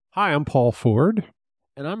Hi, I'm Paul Ford,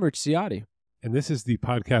 And I'm Rich Ciotti. and this is the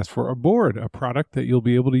podcast for Aboard, a product that you'll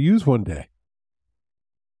be able to use one day.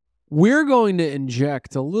 We're going to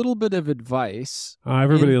inject a little bit of advice,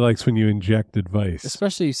 Everybody likes when you inject advice.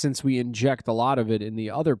 especially since we inject a lot of it in the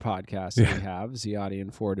other podcasts Yeah. we have, Ciotti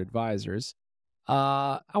and Ford Advisors.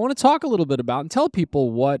 I want to talk a little bit about and tell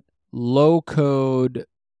people what low code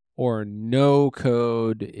or no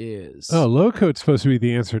code is. Oh, low code's supposed to be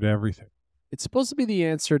the answer to everything. It's supposed to be the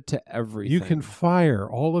answer to everything. You can fire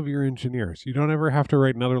all of your engineers. You don't ever have to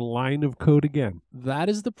write another line of code again. That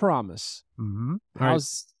is the promise. Mm-hmm. All right,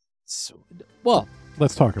 Well,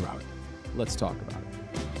 let's talk about it. let's talk about it.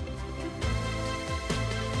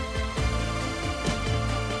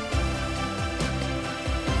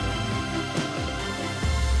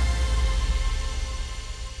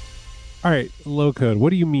 All right, low code.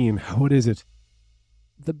 What do you mean? What is it?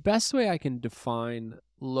 The best way I can define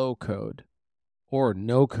low code, or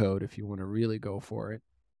no code if you want to really go for it,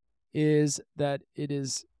 is that it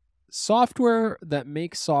is software that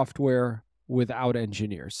makes software without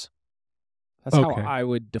engineers. That's Okay. how I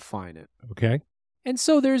would define it. Okay. And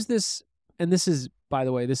so there's this, and this is, by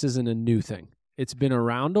the way, this isn't a new thing. It's been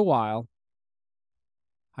around a while.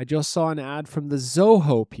 I just saw an ad from the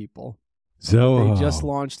Zoho people. Zoho. They just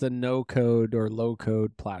launched a no-code or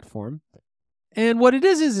low-code platform. And what it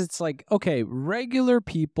is it's like, okay, regular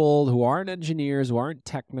people who aren't engineers, who aren't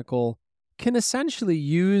technical, can essentially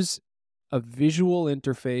use a visual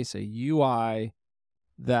interface, a UI,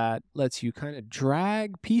 that lets you kind of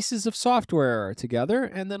drag pieces of software together,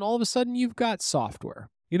 and then all of a sudden you've got software.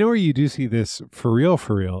 You know where you do see this for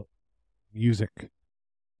real? Music.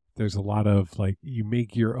 There's a lot of you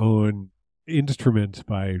make your own instrument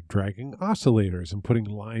by dragging oscillators and putting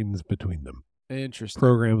lines between them. Interesting.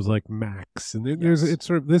 Programs like Max, and there's Yes. it's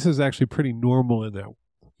sort of this is actually pretty normal in that.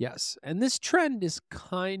 Yes. And this trend is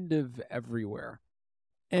kind of everywhere.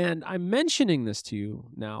 And I'm mentioning this to you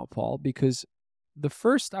now, Paul, because the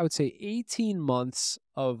first, I would say, 18 months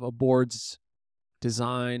of a board's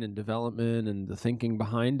design and development and the thinking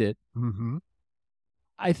behind it, Mm-hmm.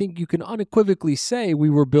 I think you can unequivocally say we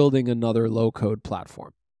were building another low-code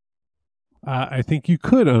platform. I think you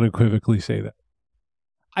could unequivocally say that.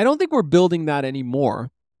 I don't think we're building that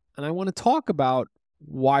anymore. And I want to talk about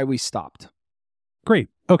why we stopped. Great.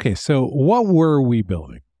 Okay, so what were we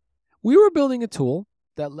building? We were building a tool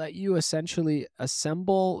that let you essentially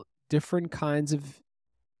assemble different kinds of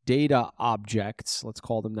data objects, let's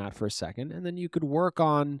call them that for a second, and then you could work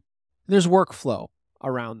on, there's workflow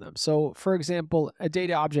around them. So, for example, a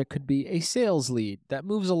data object could be a sales lead that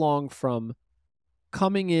moves along from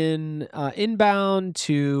coming in inbound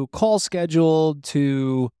to call scheduled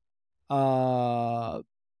to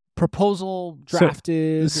proposal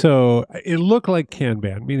drafted. So it looked like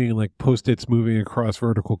Kanban, meaning like Post-its moving across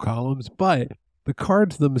vertical columns, but the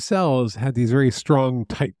cards themselves had these very strong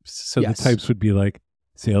types. So Yes. the types would be like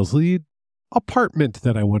sales lead, apartment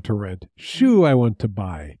that I want to rent, shoe I want to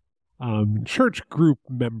buy, church group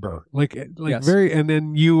member, Yes. very, and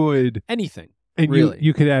then you would, Anything. and Really?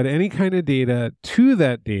 you could add any kind of data to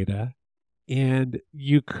that data, and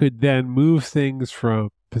you could then move things from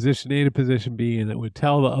position A to position B, and it would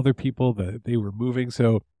tell the other people that they were moving.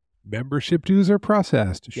 So membership dues are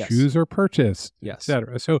processed, Yes. shoes are purchased, Yes.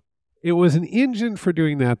 etc. So it was an engine for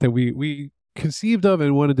doing that we conceived of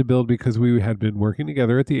and wanted to build because we had been working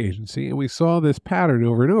together at the agency, and we saw this pattern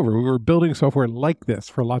over and over. We were building software like this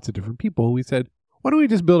for lots of different people. We said, why don't we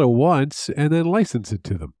just build it once and then license it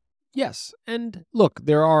to them? Yes. And look,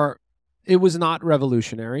 it was not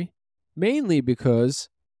revolutionary, mainly because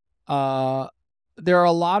there are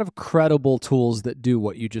a lot of credible tools that do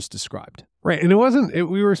what you just described. Right. And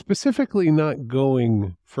we were specifically not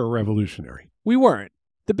going for revolutionary. We weren't.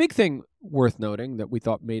 The big thing worth noting that we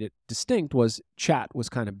thought made it distinct was chat was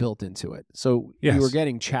kind of built into it. So Yes. you were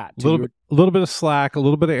getting chat. A little bit of Slack, a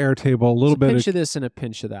little bit of Airtable, a little bit pinch of of this and a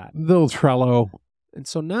pinch of that. little Trello. And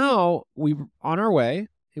so now we were on our way.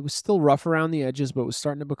 It was still rough around the edges, but it was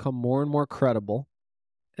starting to become more and more credible.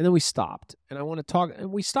 And then we stopped. And I want to talk,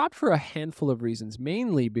 and we stopped for a handful of reasons,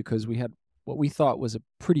 mainly because we had what we thought was a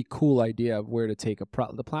pretty cool idea of where to take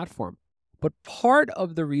the platform. But part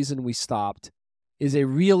of the reason we stopped is a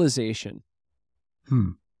realization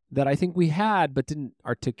that I think we had but didn't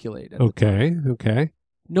articulate at the time. Okay.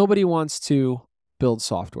 Nobody wants to build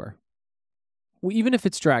software. Even if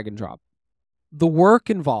it's drag and drop. The work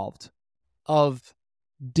involved of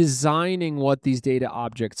designing what these data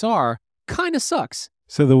objects are kind of sucks.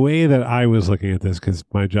 So the way that I was looking at this, because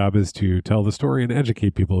my job is to tell the story and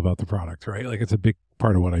educate people about the product, right? Like it's a big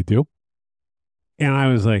part of what I do. And I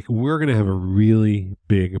was like, we're going to have a really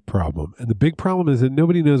big problem. And the big problem is that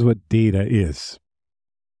nobody knows what data is.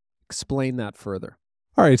 Explain that further.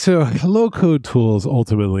 All right. So low code tools,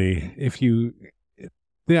 ultimately,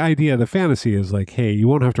 the idea, the fantasy is like, hey, you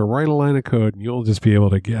won't have to write a line of code and you'll just be able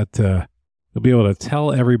to you'll be able to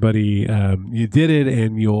tell everybody you did it,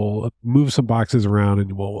 and you'll move some boxes around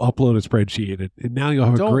and we'll upload a spreadsheet. And now you'll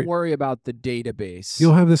have Don't worry about the database.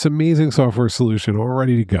 You'll have this amazing software solution all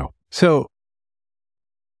ready to go. So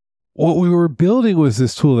what we were building was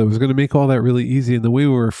this tool that was going to make all that really easy. And the way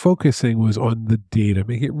we were focusing was on the data,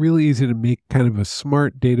 make it really easy to make kind of a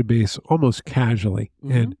smart database almost casually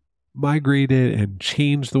and migrate it and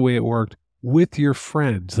change the way it worked with your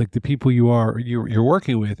friends, like the people you're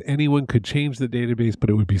working with. Anyone could change the database, but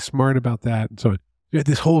it would be smart about that. And so on. You had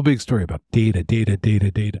this whole big story about data.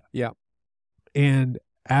 Yeah. And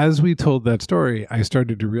as we told that story, I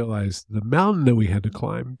started to realize the mountain that we had to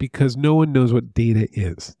climb, because no one knows what data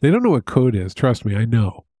is. They don't know what code is. Trust me, I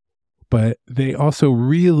know. But they also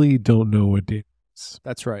really don't know what data is.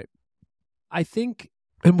 That's right. I think.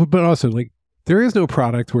 But also, like, there is no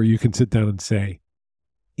product where you can sit down and say,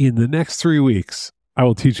 in the next 3 weeks, I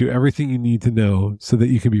will teach you everything you need to know so that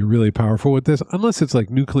you can be really powerful with this, unless it's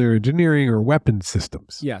like nuclear engineering or weapon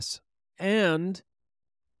systems. Yes. And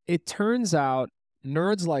it turns out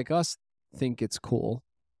nerds like us think it's cool.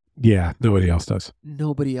 Yeah, nobody else does.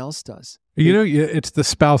 Nobody else does. You know, it's the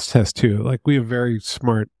spouse test too. Like, we have very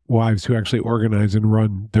smart wives who actually organize and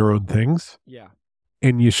run their own things. Yeah.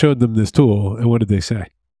 And you showed them this tool, and what did they say?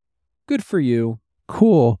 Good for you.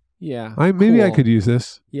 Cool. Yeah. Maybe I cool. could use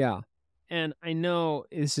this. Yeah. And I know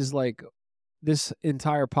this is like, this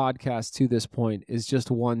entire podcast to this point is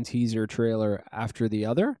just one teaser trailer after the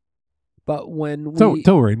other. But when we... Don't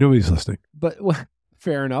worry, nobody's listening. But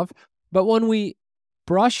fair enough. But when we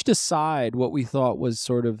brushed aside what we thought was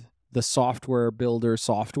sort of the software builder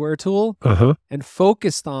software tool and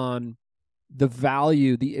focused on the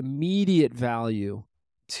value, the immediate value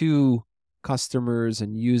to customers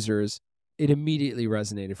and users, it immediately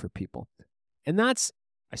resonated for people. And that's,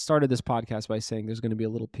 I started this podcast by saying there's going to be a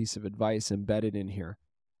little piece of advice embedded in here.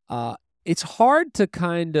 It's hard to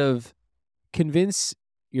kind of convince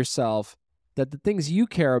yourself that the things you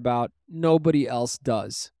care about, nobody else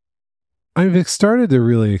does. I've started to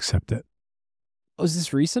really accept it. Oh, is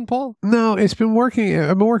this recent, Paul? No, it's been working.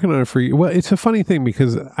 I've been working on it for, well, it's a funny thing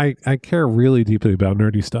because I care really deeply about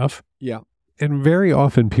nerdy stuff. Yeah. And very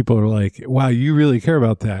often people are like, wow, you really care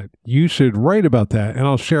about that. You should write about that. And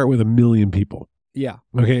I'll share it with 1 million people. Yeah.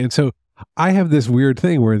 Okay. And so I have this weird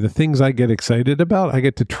thing where the things I get excited about, I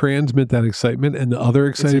get to transmit that excitement, and the other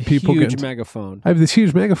excited people get... It's a huge megaphone. I have this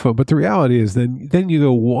huge megaphone. But the reality is then you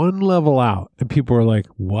go one level out and people are like,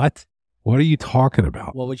 what? What are you talking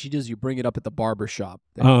about? Well, what you do is you bring it up at the barber shop.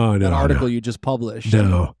 That article you just published.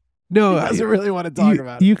 No. He doesn't really want to talk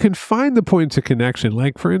about it. You can find the points of connection.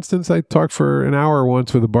 Like, for instance, I talked for an hour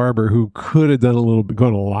once with a barber who could have done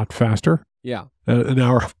gone a lot faster. Yeah. An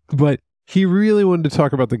hour. But he really wanted to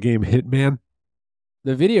talk about the game Hitman.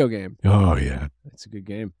 The video game. Oh, yeah. It's a good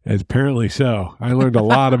game. Apparently so. I learned a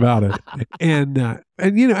lot about it. And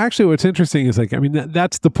you know, actually what's interesting is, like, I mean,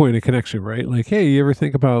 that's the point of connection, right? Like, hey, you ever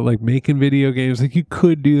think about like making video games? Like, you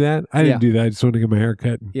could do that. I didn't do that. I just wanted to get my hair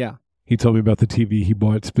cut. Yeah. He told me about the TV he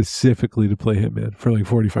bought specifically to play Hitman for like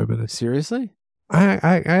 45 minutes. Seriously?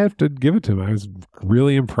 I have to give it to him. I was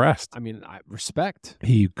really impressed. I mean, respect.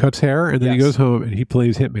 He cuts hair and then he goes home and he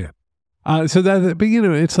plays Hitman. But you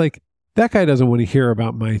know, it's like, that guy doesn't want to hear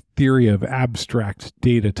about my theory of abstract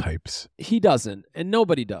data types. He doesn't, and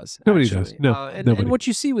nobody does. Nobody actually. does. No, nobody. And what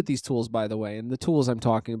you see with these tools, by the way, and the tools I'm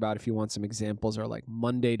talking about, if you want some examples, are like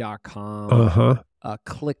Monday.com,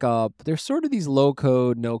 ClickUp. There's sort of these low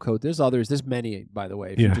code, no code. There's others. There's many, by the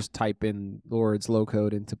way. If you just type in the words low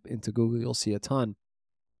code into Google, you'll see a ton.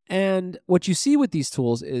 And what you see with these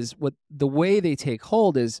tools is the way they take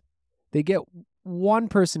hold is they get one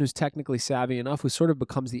person who's technically savvy enough who sort of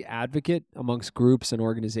becomes the advocate amongst groups and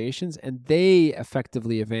organizations, and they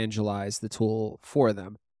effectively evangelize the tool for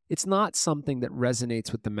them. It's not something that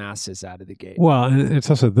resonates with the masses out of the gate. Well, and it's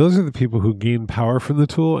also, those are the people who gain power from the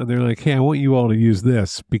tool, and they're like, hey, I want you all to use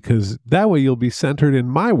this because that way you'll be centered in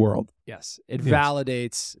my world. Yes. It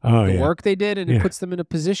validates the work they did, and it puts them in a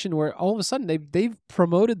position where all of a sudden they've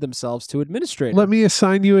promoted themselves to administrator. Let me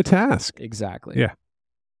assign you a task. Exactly. Yeah.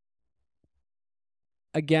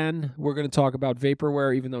 Again, we're going to talk about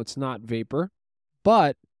vaporware, even though it's not vapor.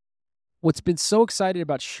 But what's been so excited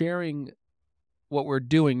about sharing what we're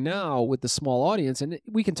doing now with the small audience, and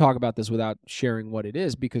we can talk about this without sharing what it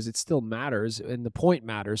is because it still matters, and the point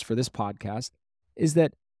matters for this podcast, is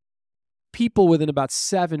that people within about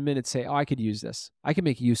 7 minutes say, oh, I could use this. I can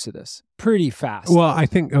make use of this pretty fast. Well, I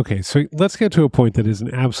think, okay, so let's get to a point that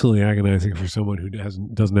isn't absolutely agonizing for someone who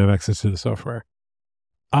doesn't have access to the software.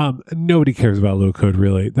 Nobody cares about low code,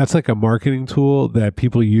 really. That's like a marketing tool that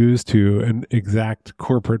people use to exact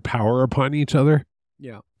corporate power upon each other.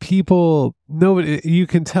 Yeah. Nobody, you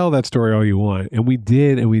can tell that story all you want. And we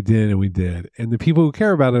did, and we did, and we did. And the people who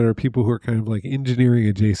care about it are people who are kind of like engineering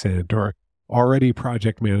adjacent or already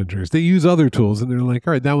project managers. They use other tools and they're like,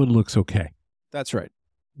 all right, that one looks okay. That's right.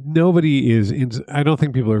 Nobody is, I don't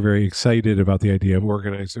think people are very excited about the idea of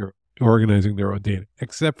organizing their own data,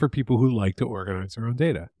 except for people who like to organize their own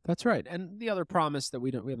data. That's right. And the other promise that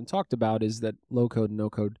we haven't talked about is that low code and no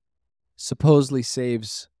code supposedly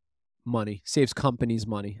saves companies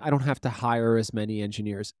money. I don't have to hire as many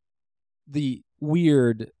engineers. The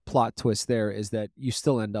weird plot twist there is that you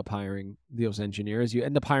still end up hiring those engineers. You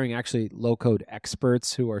end up hiring actually low code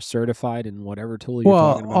experts who are certified in whatever tool you're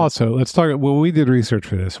talking about. Also, let's talk. When we did research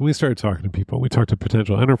for this, we started talking to people. We talked to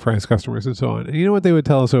potential enterprise customers and so on. And you know what they would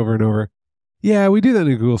tell us over and over? Yeah, we do that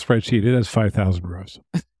in a Google spreadsheet. It has 5,000 rows.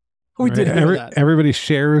 We did hear that. Everybody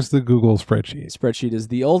shares the Google spreadsheet. Spreadsheet is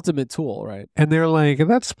the ultimate tool, right? And they're like,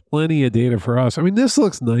 that's plenty of data for us. I mean, this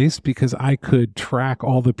looks nice because I could track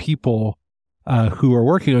all the people who are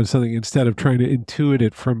working on something instead of trying to intuit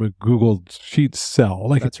it from a Google Sheets cell.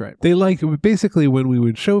 Like, that's right. They basically, when we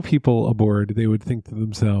would show people a board, they would think to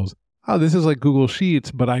themselves, oh, this is like Google Sheets,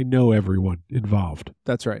 but I know everyone involved.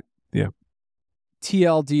 That's right. Yeah.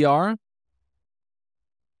 TLDR.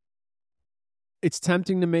 It's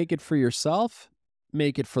tempting to make it for yourself,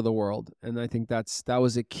 make it for the world. And I think that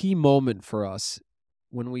was a key moment for us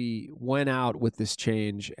when we went out with this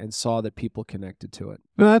change and saw that people connected to it.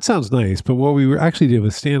 Well, that sounds nice, but what we actually did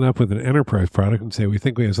was stand up with an enterprise product and say, we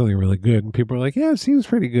think we have something really good. And people are like, yeah, it seems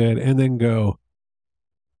pretty good. And then go,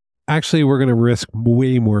 actually, we're going to risk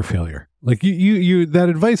way more failure. Like you that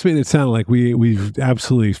advice made it sound like we've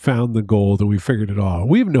absolutely found the gold and we figured it all.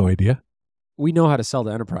 We have no idea. We know how to sell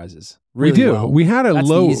to enterprises. Really we do. Well. We had a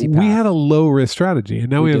low risk strategy, and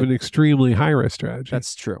now we have an extremely high risk strategy.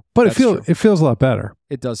 That's true. But it feels a lot better.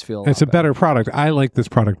 It does feel. It's a better product. I like this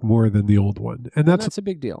product more than the old one, and that's a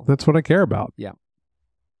big deal. That's what I care about. Yeah.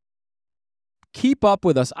 Keep up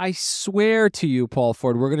with us. I swear to you, Paul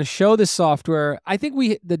Ford, we're going to show this software. I think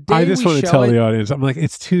I just want to tell the audience, I'm like,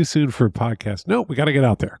 it's too soon for a podcast. No, we got to get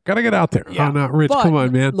out there. Yeah. Oh, not Rich. But, come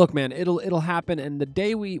on, man. Look, man, it'll happen. And the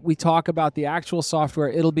day we talk about the actual software,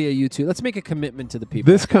 it'll be a YouTube. Let's make a commitment to the people.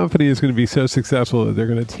 This company is going to be so successful that they're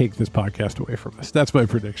going to take this podcast away from us. That's my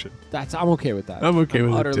prediction. I'm okay with that. I'm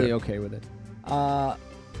utterly okay with it.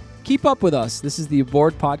 Keep up with us. This is the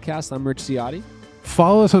Aboard Podcast. I'm Rich Ciotti.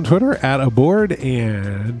 Follow us on Twitter @Aboard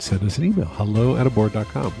and send us an email,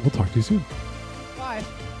 hello@aboard.com. We'll talk to you soon.